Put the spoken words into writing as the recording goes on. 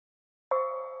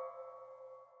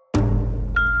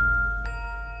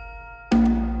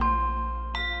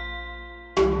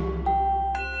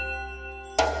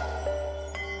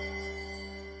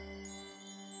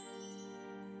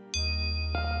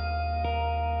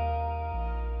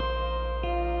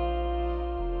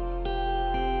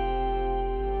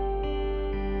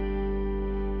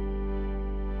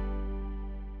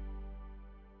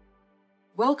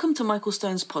Welcome to Michael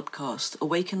Stone's podcast,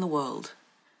 Awaken the World.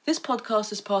 This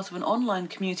podcast is part of an online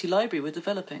community library we're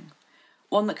developing,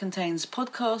 one that contains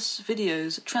podcasts,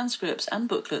 videos, transcripts, and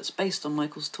booklets based on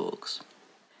Michael's talks.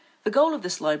 The goal of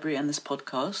this library and this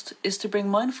podcast is to bring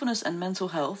mindfulness and mental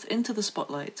health into the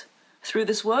spotlight. Through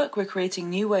this work, we're creating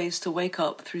new ways to wake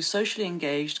up through socially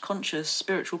engaged, conscious,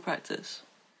 spiritual practice.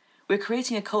 We're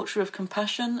creating a culture of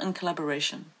compassion and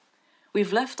collaboration.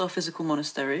 We've left our physical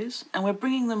monasteries, and we're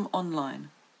bringing them online.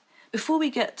 Before we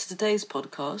get to today's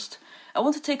podcast, I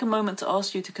want to take a moment to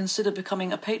ask you to consider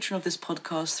becoming a patron of this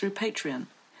podcast through Patreon.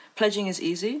 Pledging is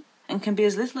easy and can be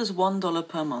as little as $1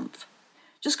 per month.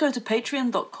 Just go to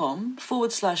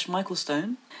patreon.com/Michael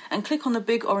Stone and click on the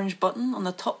big orange button on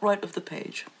the top right of the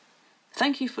page.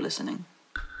 Thank you for listening.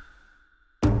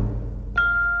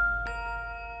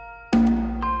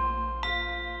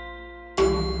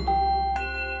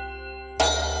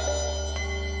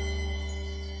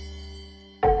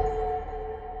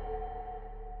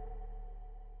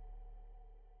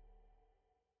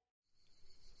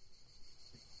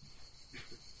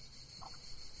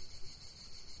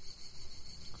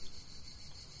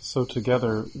 So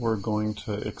together we're going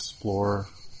to explore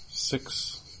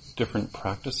 6 different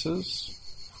practices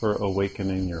for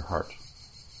awakening your heart.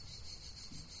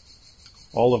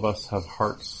 All of us have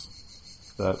hearts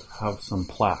that have some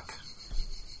plaque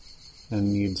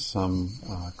and need some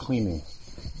cleaning,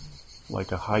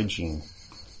 like a hygiene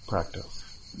practice.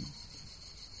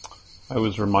 I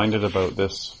was reminded about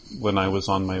this when I was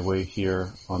on my way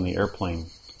here on the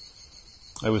airplane.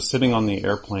 I was sitting on the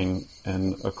airplane,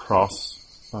 and across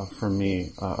from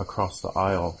me, across the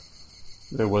aisle,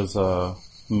 there was a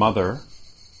mother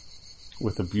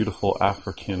with a beautiful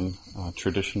African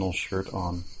traditional shirt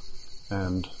on,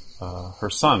 and her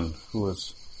son, who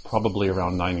was probably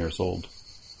around 9 years old.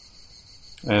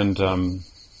 And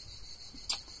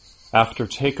after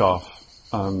takeoff,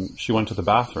 she went to the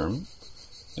bathroom,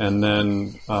 and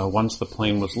then once the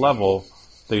plane was level,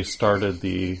 they started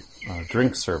the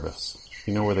drink service,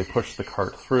 where they push the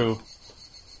cart through.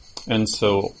 And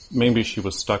so maybe she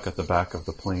was stuck at the back of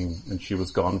the plane and she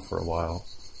was gone for a while.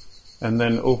 And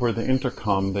then over the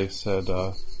intercom they said,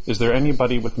 is there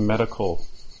anybody with medical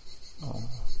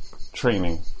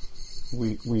training?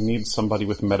 We need somebody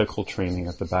with medical training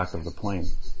at the back of the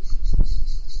plane.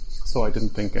 So I didn't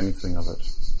think anything of it.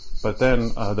 But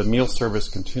then the meal service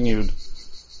continued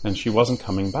and she wasn't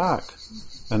coming back.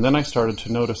 And then I started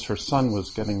to notice her son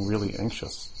was getting really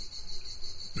anxious.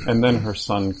 And then her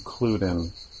son clued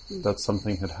in that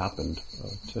something had happened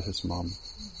to his mom.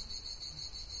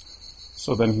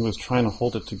 So then he was trying to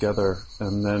hold it together,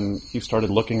 and then he started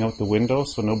looking out the window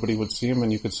so nobody would see him,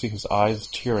 and you could see his eyes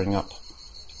tearing up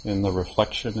in the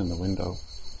reflection in the window.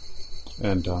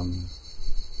 And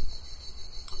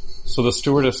so the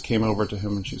stewardess came over to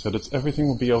him and she said, everything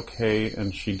will be okay,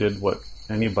 and she did what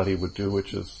anybody would do,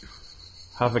 which is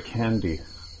have a candy,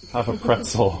 have a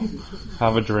pretzel,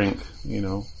 have a drink,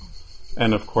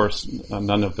 And of course,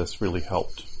 none of this really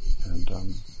helped. And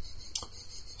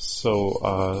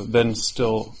so then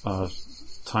still,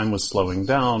 time was slowing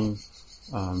down.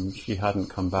 She hadn't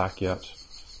come back yet.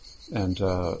 And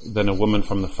then a woman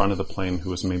from the front of the plane,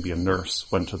 who was maybe a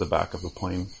nurse, went to the back of the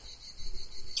plane.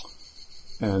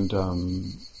 And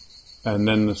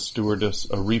then the stewardess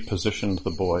repositioned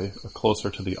the boy closer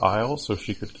to the aisle so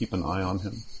she could keep an eye on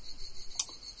him.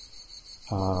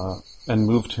 And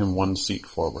moved him 1 seat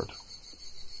forward,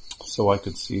 so I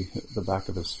could see the back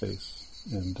of his face.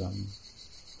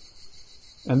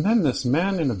 And then this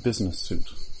man in a business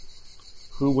suit,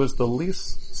 who was the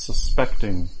least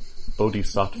suspecting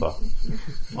bodhisattva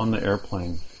on the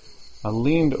airplane,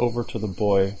 leaned over to the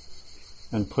boy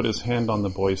and put his hand on the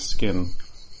boy's skin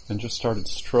and just started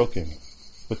stroking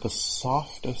with the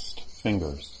softest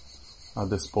fingers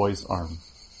this boy's arm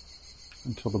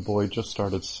until the boy just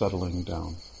started settling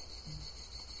down.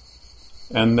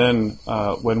 And then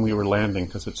when we were landing,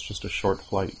 because it's just a short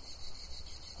flight,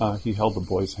 he held the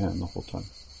boy's hand the whole time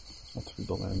through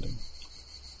the landing.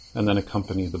 And then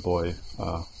accompanied the boy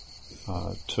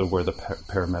to where the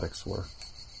paramedics were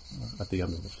at the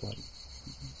end of the flight.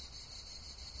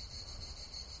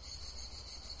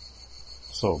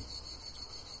 So,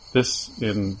 this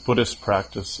in Buddhist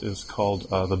practice is called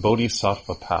the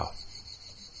Bodhisattva Path.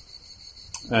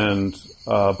 And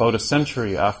about a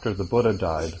century after the Buddha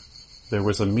died, there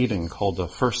was a meeting called the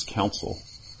First Council,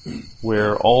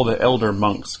 where all the elder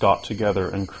monks got together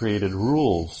and created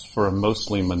rules for a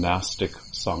mostly monastic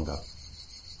sangha,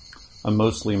 a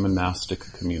mostly monastic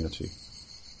community.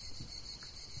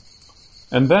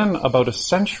 And then about a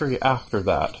century after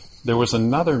that, there was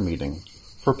another meeting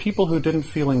for people who didn't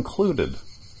feel included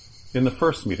in the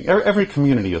first meeting. Every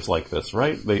community is like this,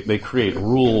 right? They create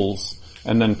rules,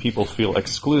 and then people feel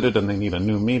excluded and they need a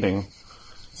new meeting.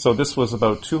 So this was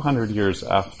about 200 years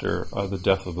after the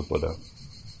death of the Buddha.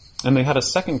 And they had a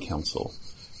second council,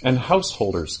 and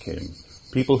householders came.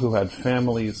 People who had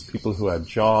families, people who had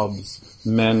jobs,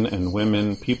 men and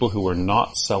women, people who were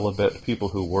not celibate, people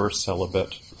who were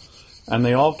celibate. And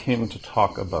they all came to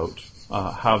talk about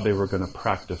how they were going to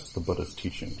practice the Buddha's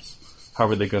teachings. How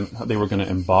were they were going to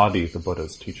embody the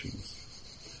Buddha's teachings.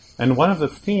 And one of the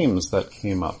themes that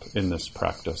came up in this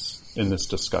practice, in this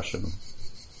discussion,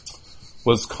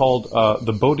 was called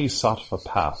the Bodhisattva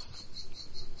path.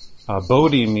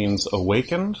 Bodhi means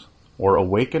awakened or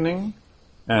awakening,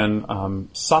 and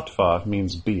sattva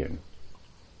means being.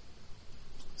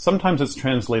 Sometimes it's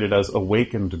translated as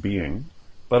awakened being,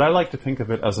 but I like to think of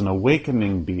it as an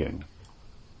awakening being,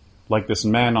 like this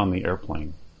man on the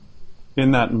airplane.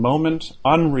 In that moment,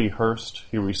 unrehearsed,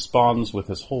 he responds with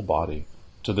his whole body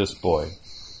to this boy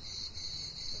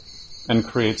and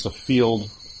creates a field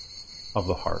of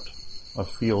the heart, a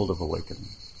field of awakening.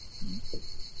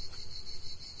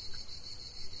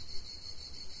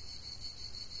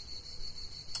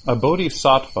 A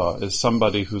bodhisattva is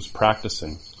somebody who's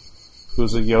practicing,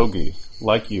 who's a yogi,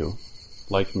 like you,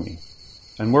 like me.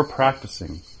 And we're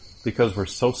practicing because we're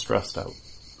so stressed out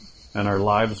and our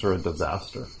lives are a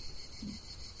disaster.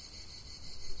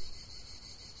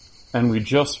 And we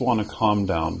just want to calm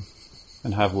down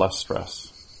and have less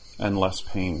stress and less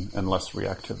pain and less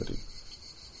reactivity.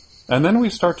 And then we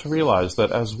start to realize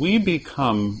that as we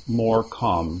become more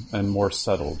calm and more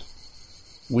settled,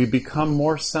 we become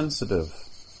more sensitive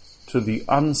to the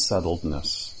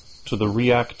unsettledness, to the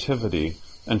reactivity,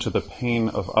 and to the pain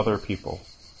of other people,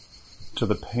 to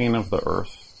the pain of the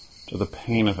earth, to the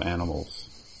pain of animals.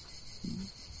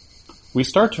 We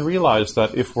start to realize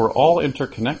that if we're all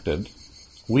interconnected,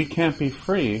 we can't be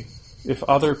free if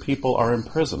other people are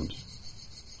imprisoned.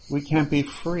 We can't be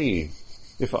free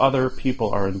if other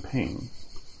people are in pain.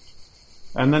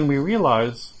 And then we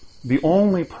realize the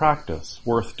only practice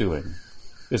worth doing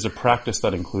is a practice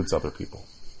that includes other people.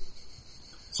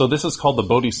 So this is called the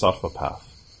Bodhisattva path.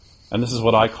 And this is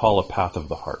what I call a path of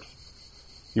the heart.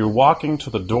 You're walking to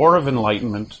the door of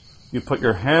enlightenment, you put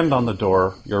your hand on the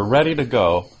door, you're ready to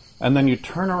go, and then you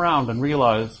turn around and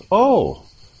realize, oh,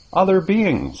 other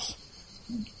beings.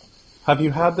 Have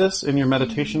you had this in your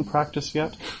meditation practice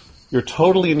yet? You're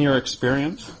totally in your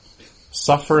experience,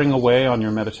 suffering away on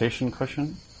your meditation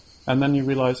cushion, and then you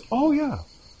realize, oh yeah,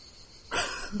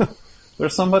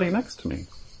 there's somebody next to me.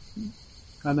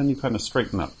 And then you kind of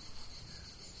straighten up.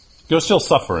 You're still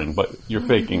suffering, but you're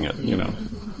faking it, you know.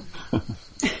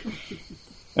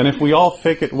 And if we all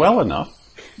fake it well enough,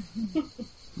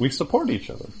 we support each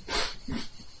other.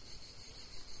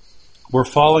 We're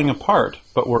falling apart,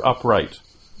 but we're upright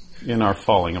in our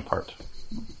falling apart.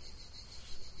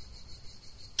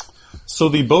 So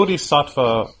the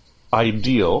Bodhisattva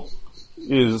ideal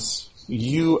is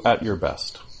you at your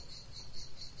best.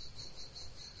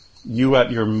 You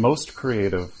at your most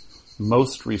creative,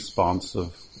 most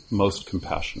responsive, most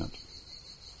compassionate.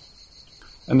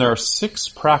 And there are 6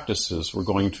 practices we're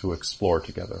going to explore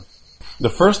together. The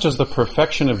first is the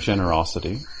perfection of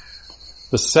generosity.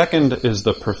 The second is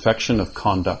the perfection of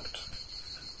conduct.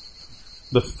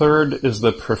 The third is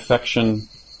the perfection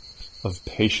of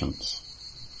patience.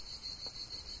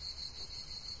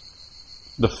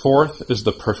 The fourth is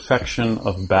the perfection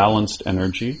of balanced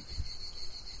energy.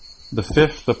 The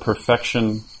fifth, the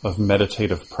perfection of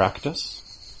meditative practice.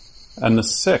 And the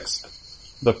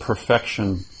sixth, the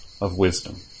perfection of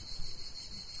wisdom.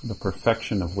 The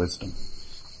perfection of wisdom.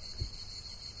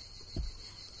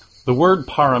 The word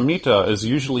paramita is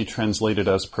usually translated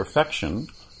as perfection.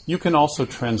 You can also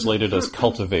translate it as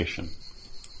cultivation.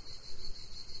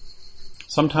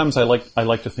 Sometimes I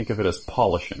like to think of it as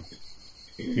polishing.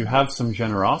 You have some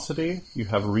generosity, you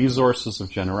have resources of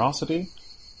generosity,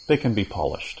 they can be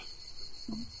polished.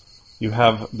 You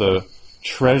have the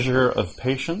treasure of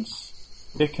patience,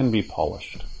 it can be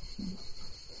polished.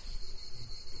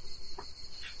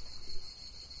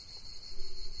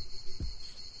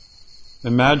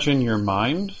 Imagine your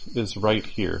mind is right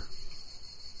here,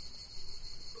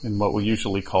 in what we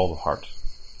usually call the heart.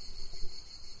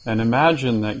 And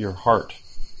imagine that your heart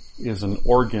is an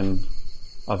organ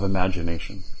of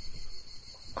imagination.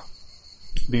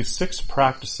 These 6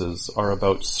 practices are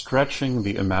about stretching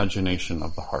the imagination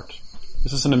of the heart.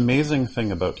 This is an amazing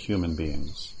thing about human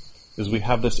beings, is we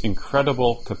have this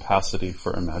incredible capacity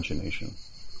for imagination.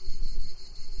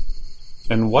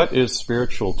 And what is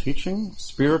spiritual teaching?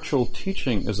 Spiritual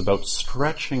teaching is about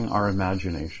stretching our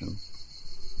imagination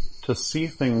to see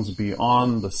things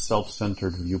beyond the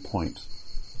self-centered viewpoint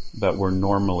that we're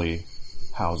normally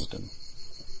housed in.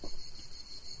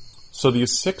 So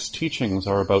these 6 teachings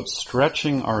are about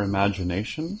stretching our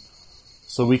imagination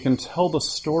so we can tell the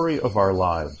story of our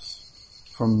lives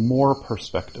from more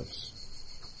perspectives.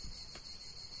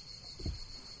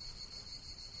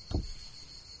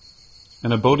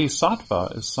 And a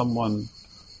bodhisattva is someone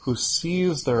who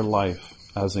sees their life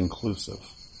as inclusive.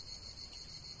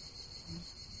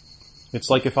 It's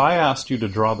like if I asked you to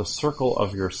draw the circle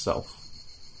of yourself,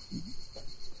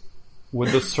 would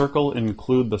the circle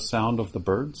include the sound of the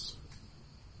birds?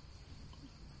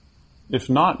 If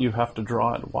not, you have to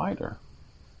draw it wider.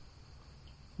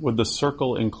 Would the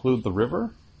circle include the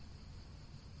river?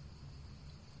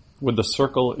 Would the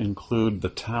circle include the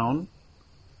town,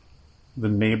 the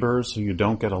neighbors who you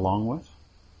don't get along with?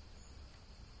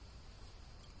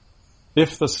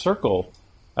 If the circle,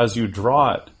 as you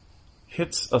draw it,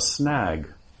 hits a snag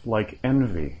like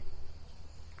envy,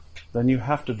 then you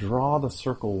have to draw the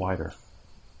circle wider.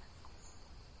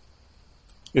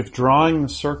 If drawing the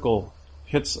circle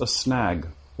hits a snag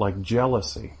like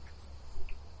jealousy,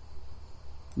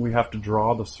 we have to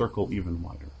draw the circle even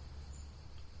wider.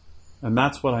 And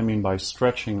that's what I mean by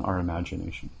stretching our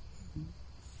imagination.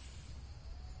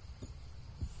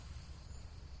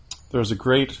 There's a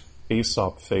great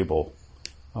Aesop fable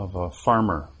of a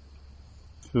farmer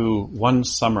who one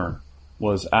summer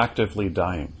was actively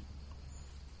dying.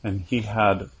 And he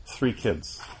had 3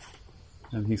 kids.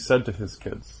 And he said to his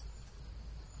kids,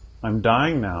 "I'm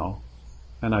dying now,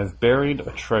 and I've buried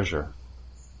a treasure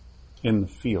in the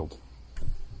field.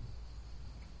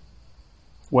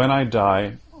 When I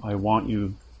die, I want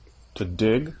you to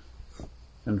dig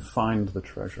and find the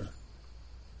treasure."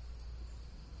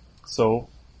 So,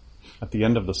 at the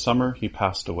end of the summer, he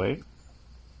passed away.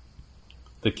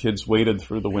 The kids waited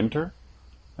through the winter,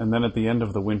 and then at the end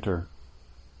of the winter,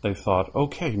 they thought,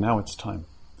 okay, now it's time.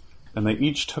 And they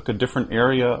each took a different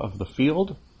area of the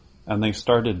field, and they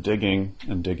started digging,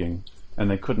 and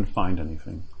they couldn't find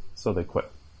anything, so they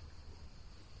quit.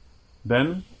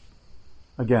 Then,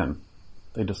 again,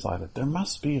 they decided, there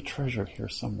must be a treasure here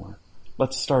somewhere.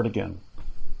 Let's start again.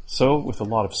 So, with a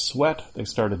lot of sweat, they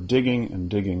started digging,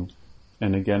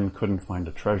 and again couldn't find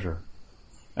a treasure.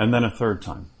 And then a third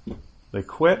time. They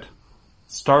quit,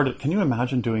 started, can you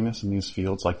imagine doing this in these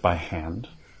fields, like by hand?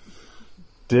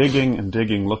 Digging and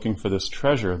digging, looking for this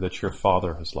treasure that your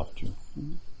father has left you.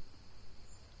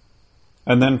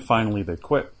 And then finally they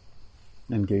quit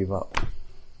and gave up.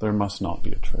 There must not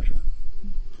be a treasure.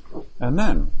 And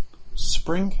then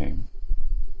spring came,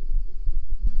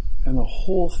 and the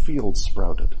whole field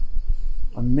sprouted.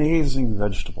 Amazing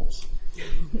vegetables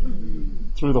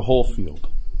through the whole field.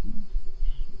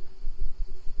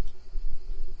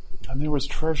 And there was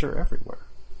treasure everywhere.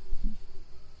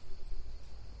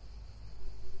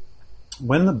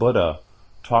 When the Buddha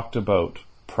talked about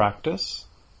practice,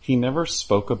 he never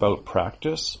spoke about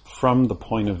practice from the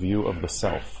point of view of the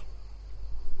self.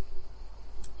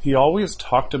 He always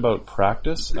talked about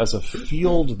practice as a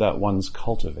field that one's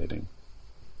cultivating.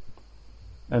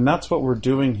 And that's what we're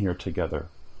doing here together.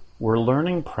 We're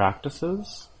learning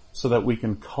practices so that we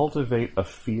can cultivate a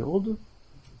field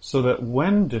so that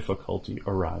when difficulty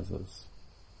arises,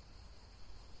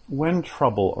 when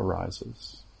trouble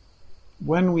arises,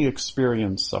 when we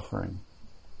experience suffering,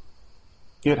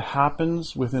 it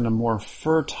happens within a more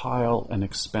fertile and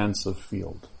expansive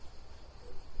field.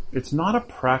 It's not a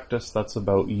practice that's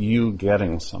about you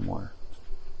getting somewhere.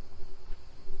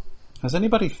 Has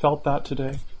anybody felt that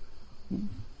today?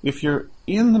 If you're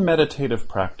in the meditative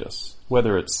practice,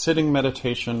 whether it's sitting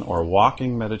meditation or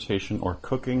walking meditation or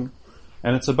cooking,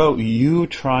 and it's about you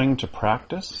trying to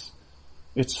practice,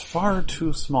 it's far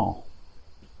too small.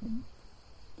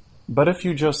 But if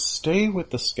you just stay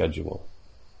with the schedule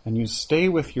and you stay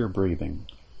with your breathing,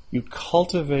 you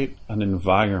cultivate an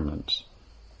environment,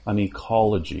 an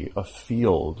ecology, a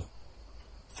field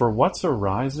for what's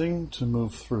arising to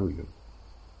move through you.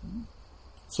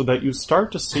 So that you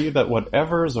start to see that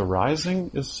whatever is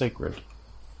arising is sacred.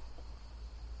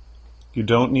 You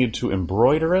don't need to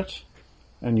embroider it,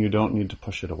 and you don't need to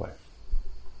push it away.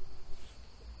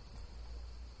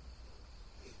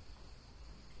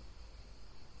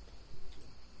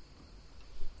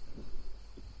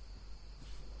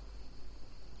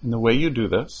 And the way you do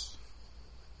this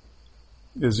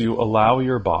is you allow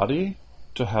your body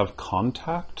to have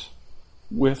contact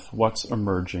with what's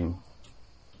emerging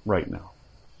right now.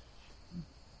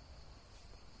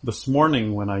 This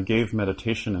morning when I gave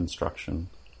meditation instruction,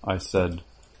 I said,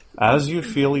 as you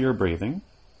feel your breathing,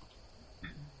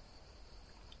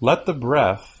 let the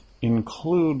breath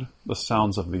include the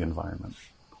sounds of the environment.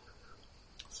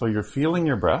 So you're feeling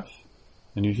your breath,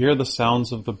 and you hear the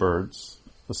sounds of the birds,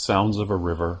 the sounds of a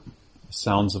river, the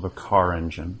sounds of a car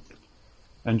engine,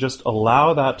 and just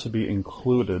allow that to be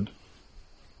included.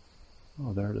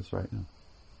 Oh, there it is right now.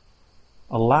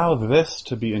 Allow this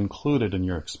to be included in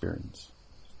your experience.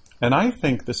 And I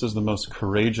think this is the most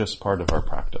courageous part of our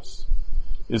practice,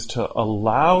 is to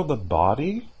allow the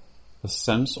body, the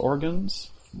sense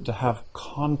organs, to have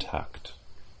contact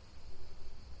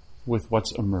with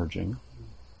what's emerging,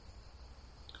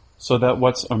 so that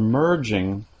what's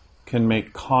emerging can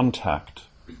make contact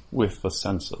with the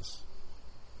senses.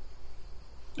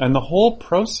 And the whole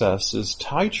process is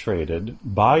titrated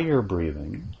by your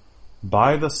breathing,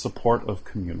 by the support of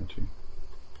community.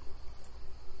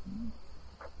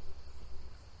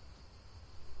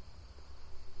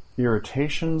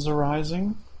 Irritations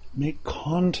arising, make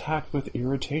contact with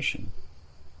irritation.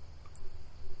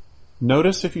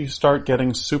 Notice if you start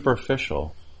getting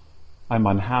superficial. I'm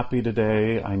unhappy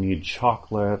today, I need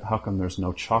chocolate, how come there's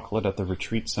no chocolate at the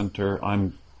retreat center?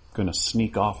 I'm going to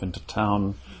sneak off into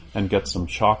town and get some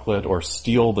chocolate, or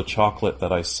steal the chocolate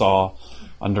that I saw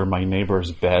under my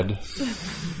neighbor's bed,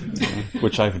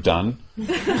 which I've done.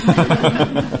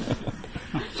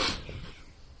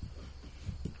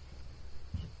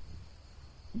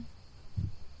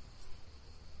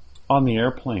 On the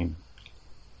airplane,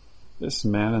 this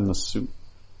man in the suit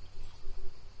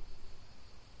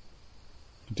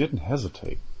didn't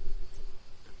hesitate.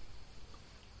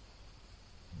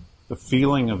 The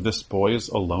feeling of this boy's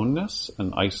aloneness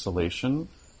and isolation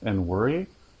and worry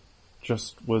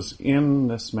just was in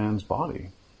this man's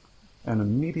body. And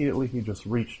immediately he just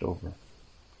reached over.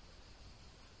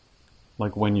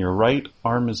 Like when your right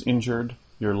arm is injured,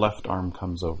 your left arm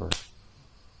comes over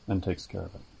and takes care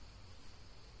of it.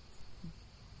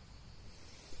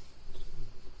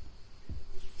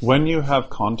 When you have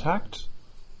contact,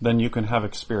 then you can have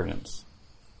experience.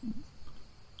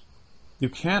 You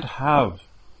can't have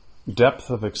depth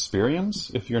of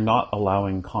experience if you're not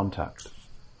allowing contact.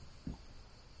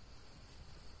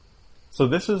 So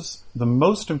this is the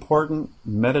most important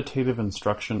meditative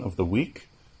instruction of the week,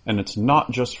 and it's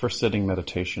not just for sitting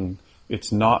meditation,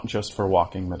 it's not just for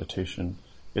walking meditation,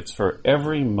 it's for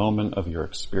every moment of your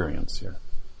experience here.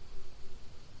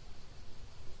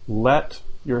 Let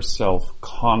yourself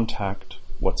contact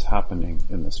what's happening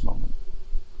in this moment.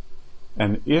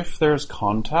 And if there's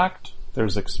contact,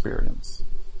 there's experience.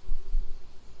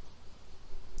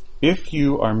 If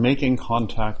you are making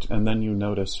contact and then you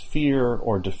notice fear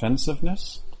or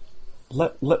defensiveness,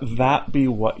 let that be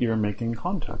what you're making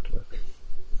contact with.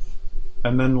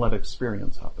 And then let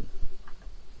experience happen.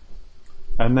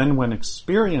 And then when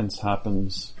experience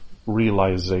happens,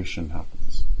 realization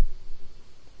happens.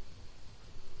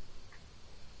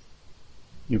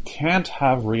 You can't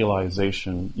have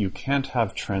realization, you can't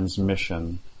have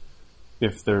transmission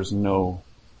if there's no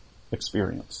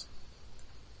experience.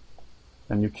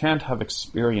 And you can't have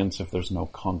experience if there's no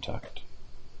contact.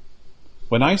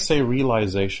 When I say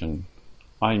realization,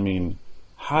 I mean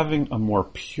having a more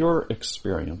pure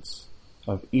experience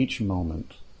of each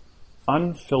moment,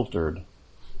 unfiltered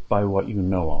by what you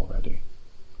know already.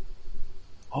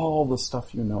 All the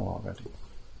stuff you know already.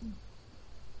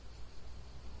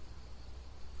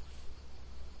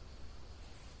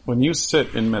 When you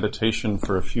sit in meditation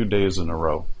for a few days in a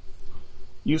row,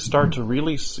 you start to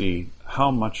really see how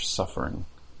much suffering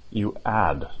you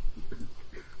add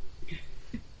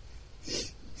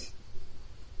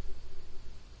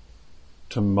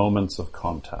to moments of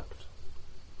contact.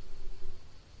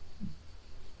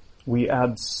 We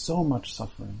add so much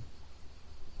suffering.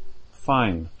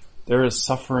 Fine, there is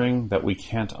suffering that we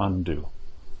can't undo.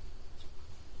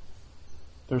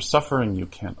 There's suffering you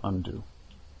can't undo.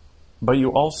 But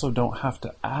you also don't have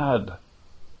to add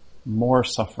more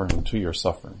suffering to your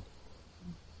suffering.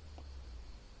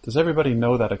 Does everybody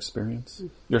know that experience?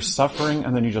 You're suffering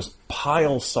and then you just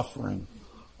pile suffering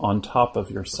on top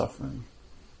of your suffering.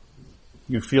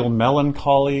 You feel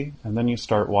melancholy and then you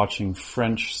start watching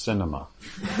French cinema.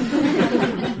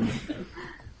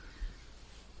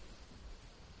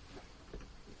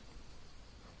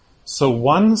 So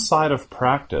one side of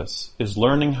practice is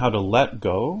learning how to let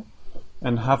go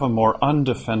and have a more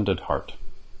undefended heart.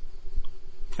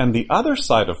 And the other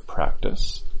side of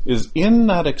practice is in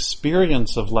that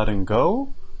experience of letting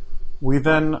go, we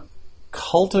then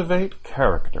cultivate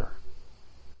character.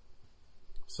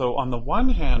 So on the one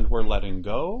hand, we're letting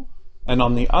go, and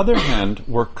on the other hand,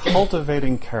 we're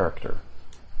cultivating character.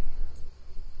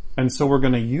 And so we're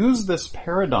going to use this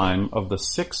paradigm of the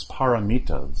 6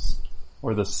 paramitas,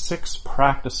 or the 6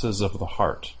 practices of the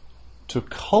heart, to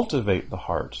cultivate the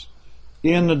heart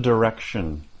in a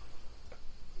direction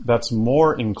that's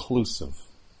more inclusive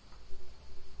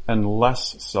and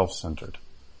less self-centered.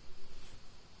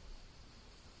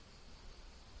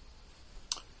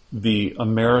 The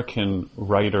American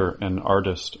writer and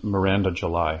artist Miranda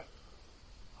July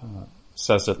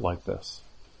says it like this: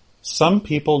 some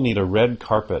people need a red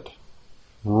carpet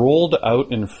rolled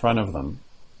out in front of them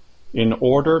in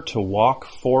order to walk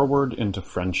forward into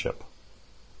friendship.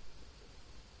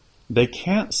 They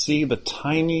can't see the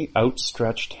tiny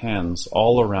outstretched hands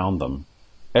all around them,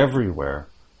 everywhere,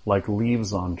 like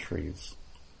leaves on trees.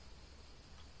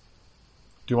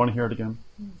 Do you want to hear it again?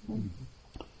 Mm-hmm.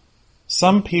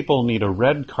 Some people need a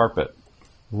red carpet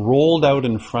rolled out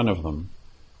in front of them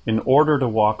in order to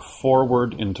walk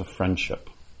forward into friendship.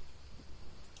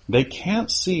 They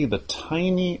can't see the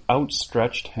tiny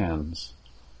outstretched hands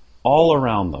all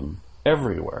around them,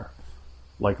 everywhere,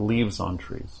 like leaves on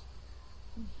trees.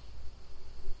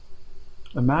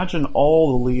 Imagine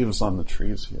all the leaves on the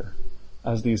trees here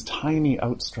as these tiny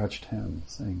outstretched hands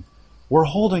saying, "We're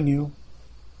holding you.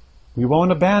 We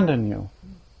won't abandon you.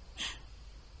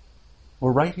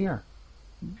 We're right here."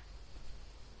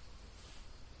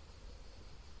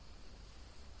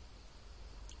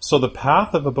 So the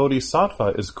path of a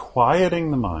bodhisattva is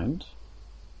quieting the mind,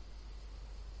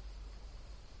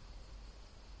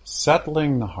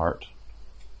 settling the heart,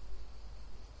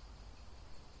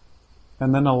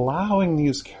 and then allowing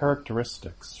these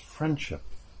characteristics, friendship,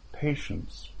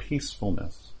 patience,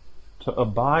 peacefulness, to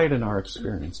abide in our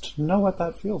experience, to know what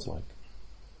that feels like.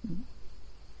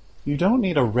 You don't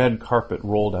need a red carpet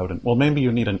rolled out well, maybe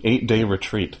you need an 8-day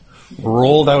retreat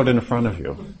rolled out in front of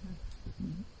you.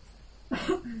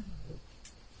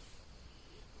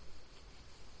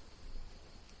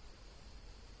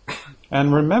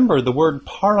 And remember, the word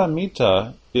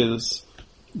paramita is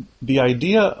the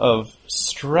idea of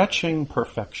stretching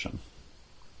perfection.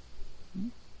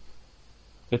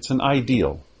 It's an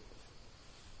ideal.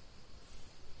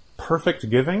 Perfect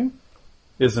giving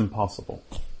is impossible.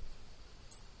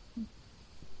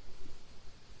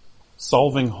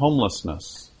 Solving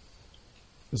homelessness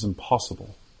is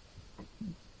impossible.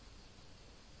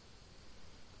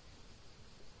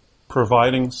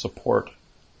 Providing support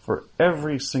for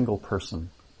every single person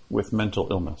with mental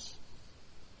illness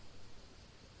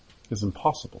is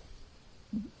impossible.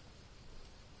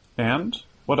 And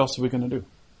what else are we going to do?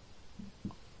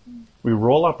 We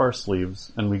roll up our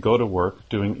sleeves and we go to work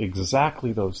doing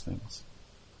exactly those things.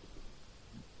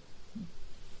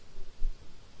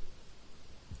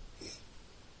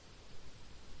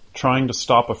 Trying to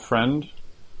stop a friend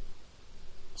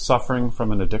suffering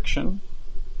from an addiction,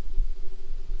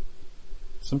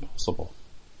 it's impossible.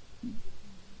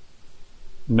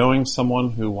 Knowing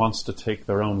someone who wants to take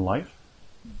their own life,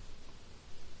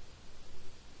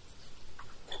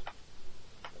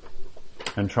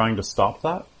 and trying to stop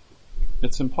that,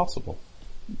 it's impossible.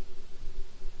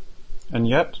 And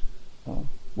yet,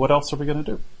 what else are we going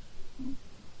to do?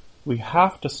 We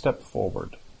have to step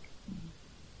forward.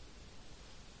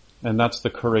 And that's the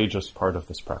courageous part of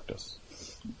this practice.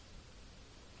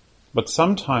 But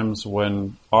sometimes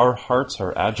when our hearts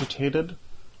are agitated,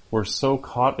 we're so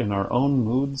caught in our own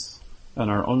moods and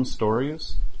our own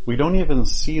stories, we don't even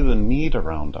see the need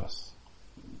around us.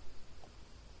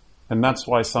 And that's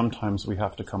why sometimes we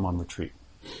have to come on retreat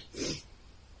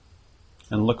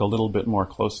and look a little bit more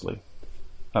closely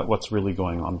at what's really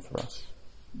going on for us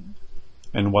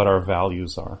and what our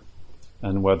values are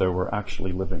and whether we're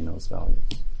actually living those values.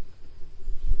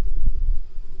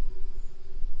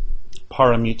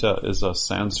 Paramita is a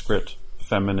Sanskrit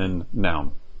feminine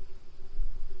noun.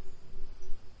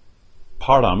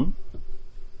 Param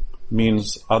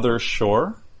means other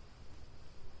shore,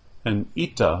 and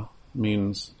ita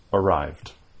means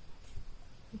arrived.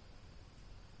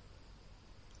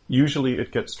 Usually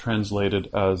it gets translated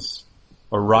as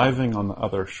arriving on the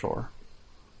other shore,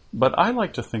 but I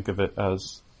like to think of it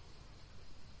as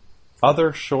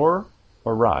other shore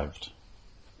arrived.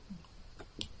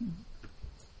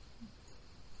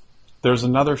 There's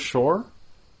another shore,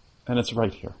 and it's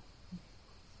right here.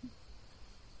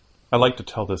 I like to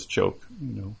tell this joke,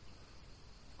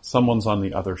 someone's on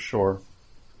the other shore,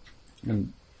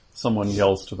 and someone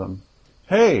yells to them,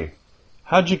 "Hey,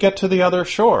 how'd you get to the other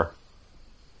shore?"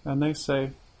 And they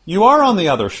say, "You are on the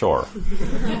other shore."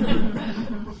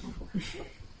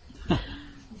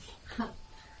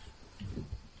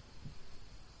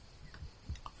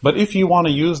 But if you want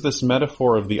to use this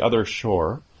metaphor of the other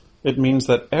shore, it means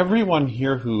that everyone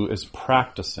here who is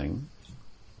practicing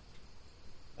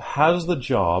has the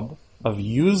job of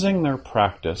using their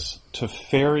practice to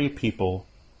ferry people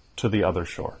to the other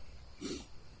shore.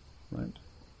 right?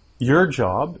 Your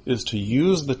job is to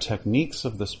use the techniques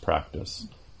of this practice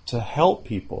to help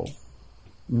people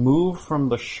move from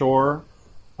the shore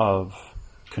of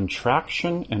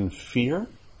contraction and fear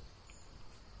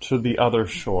to the other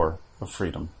shore of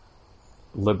freedom,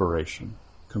 liberation,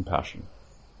 compassion.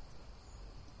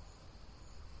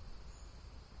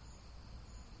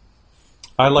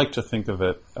 I like to think of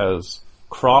it as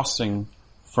crossing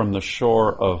from the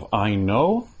shore of I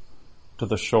know to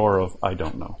the shore of I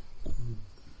don't know.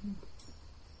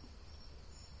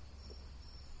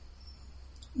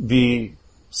 The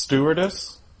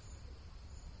stewardess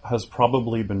has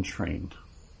probably been trained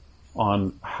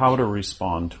on how to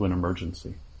respond to an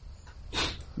emergency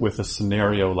with a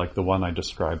scenario like the one I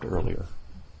described earlier.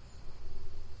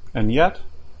 And yet,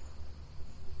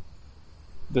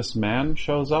 this man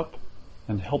shows up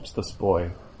and helps this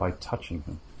boy by touching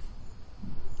him.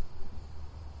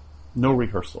 No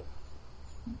rehearsal.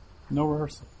 No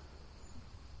rehearsal.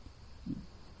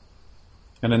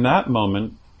 And in that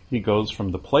moment, he goes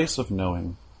from the place of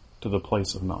knowing to the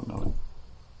place of not knowing.